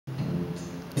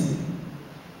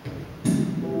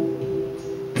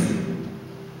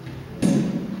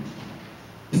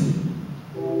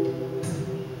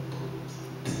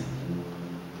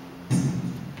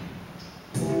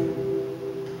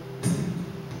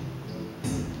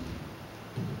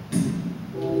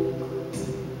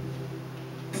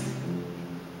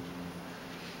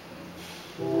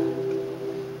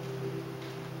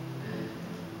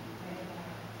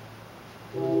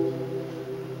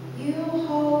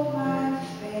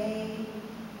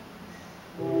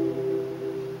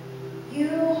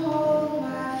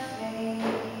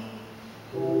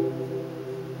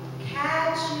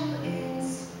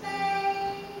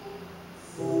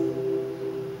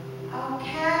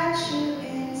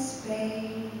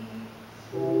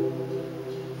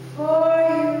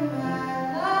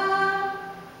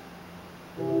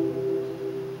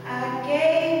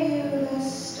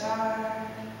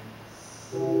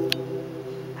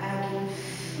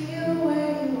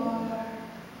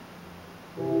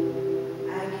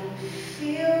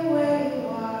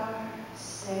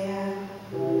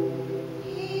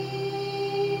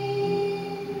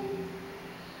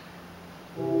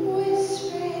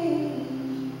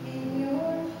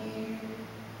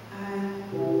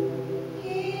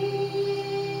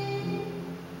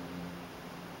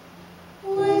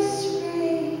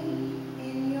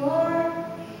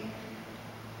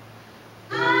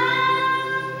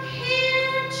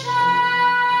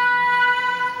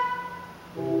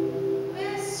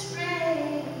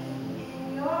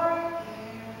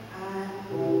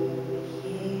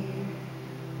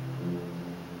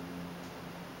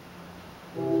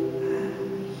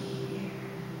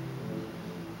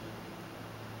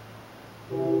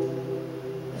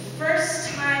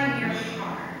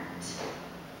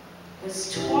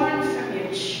was torn from your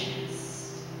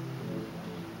chest.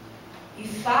 You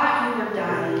thought you were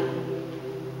dying.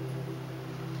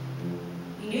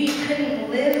 You knew you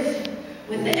couldn't live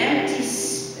with the empty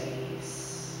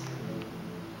space.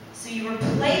 So you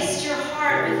replaced your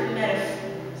heart with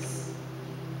metaphors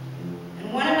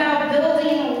and went about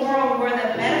building a world where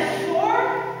the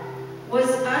metaphor was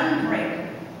unbreakable.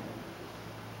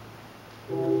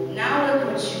 Now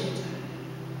look what you've done.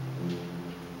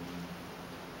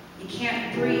 You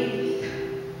can't breathe,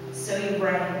 so you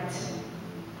write.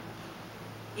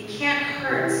 You can't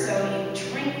hurt, so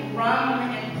you drink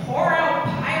rum and pour out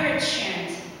pirate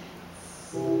chants.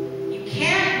 You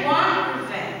can't want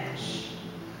revenge,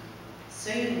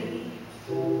 so you leave.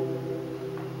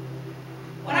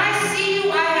 When I see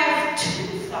you, I have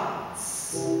two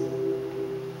thoughts.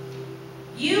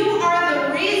 You are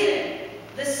the reason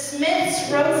the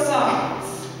Smiths wrote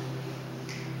songs.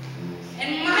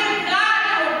 And my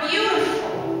God, you're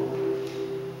beautiful.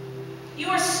 You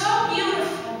are so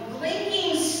beautiful,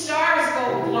 blinking stars go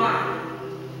blind.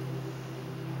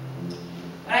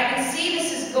 But I can see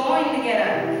this is going to get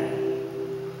ugly.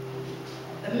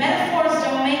 The metaphors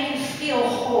don't make you feel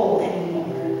whole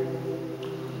anymore.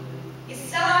 You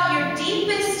sell out your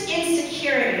deepest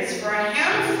insecurities for a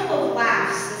handful of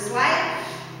laughs. This life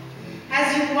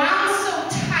has you wound so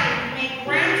tight, you make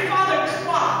grandfather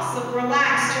clocks look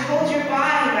relaxed. You hold your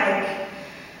body like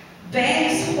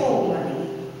banks hold money.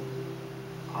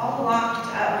 All locked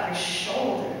up, your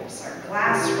shoulders are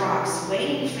glass rocks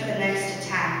waiting for the next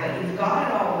attack, but you've got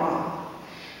it all wrong.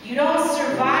 You don't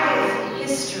survive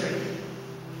history.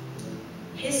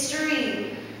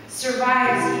 History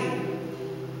survives you.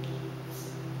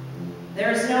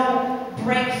 There's no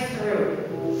breakthrough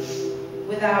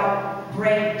without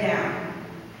breakdown.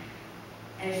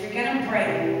 And if you're gonna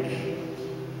break,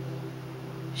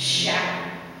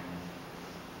 shatter.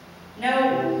 No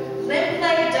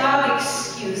limp-like dog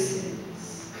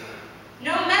excuses.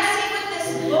 No messing with this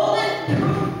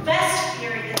bulletproof vest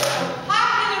theory that's so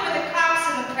popular with the cops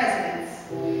and the presidents.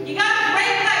 You gotta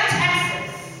break like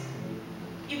Texas.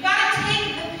 You gotta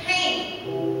take the pain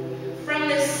from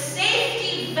the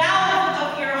safety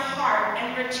valve of your heart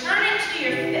and return it to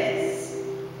your fist.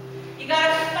 You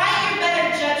gotta fight your better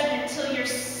judgment till you're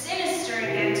sinister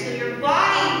again, till your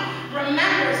body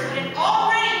remembers what it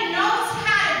already knows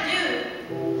how to do.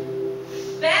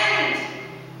 Bend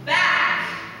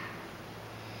back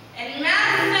and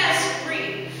manifest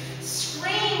grief.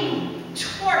 Scream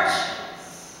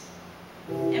torches.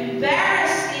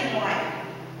 Embarrass the enlightened.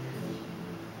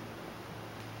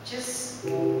 Just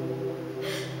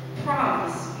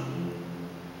promise me.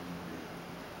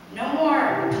 No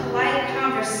more polite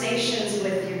conversations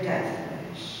with your death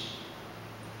wish.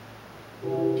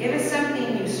 Give it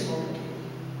something useful to do.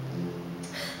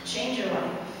 Change your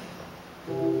life.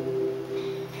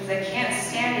 Because I can't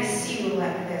stand to see you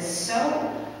like this, so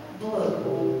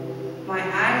blue. My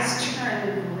eyes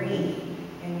turn green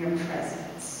in your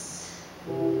presence.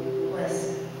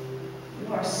 Listen,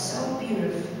 you are so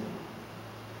beautiful.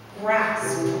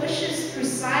 Grass pushes through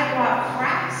sidewalk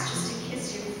cracks just to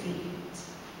kiss your feet.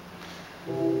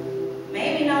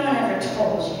 Maybe no one ever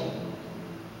told you,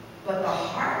 but the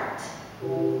heart,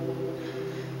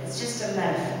 it's just a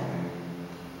metaphor.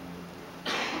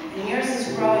 And yours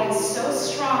is growing so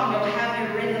strong you'll have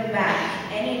your rhythm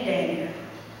back any day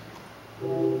now.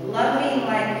 Loving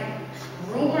like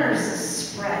rumors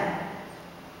spread.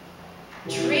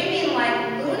 Dreaming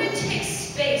like lunatic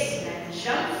spacemen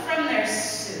jump from their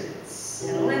suits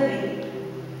and living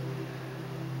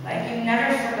like you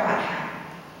never forgot how.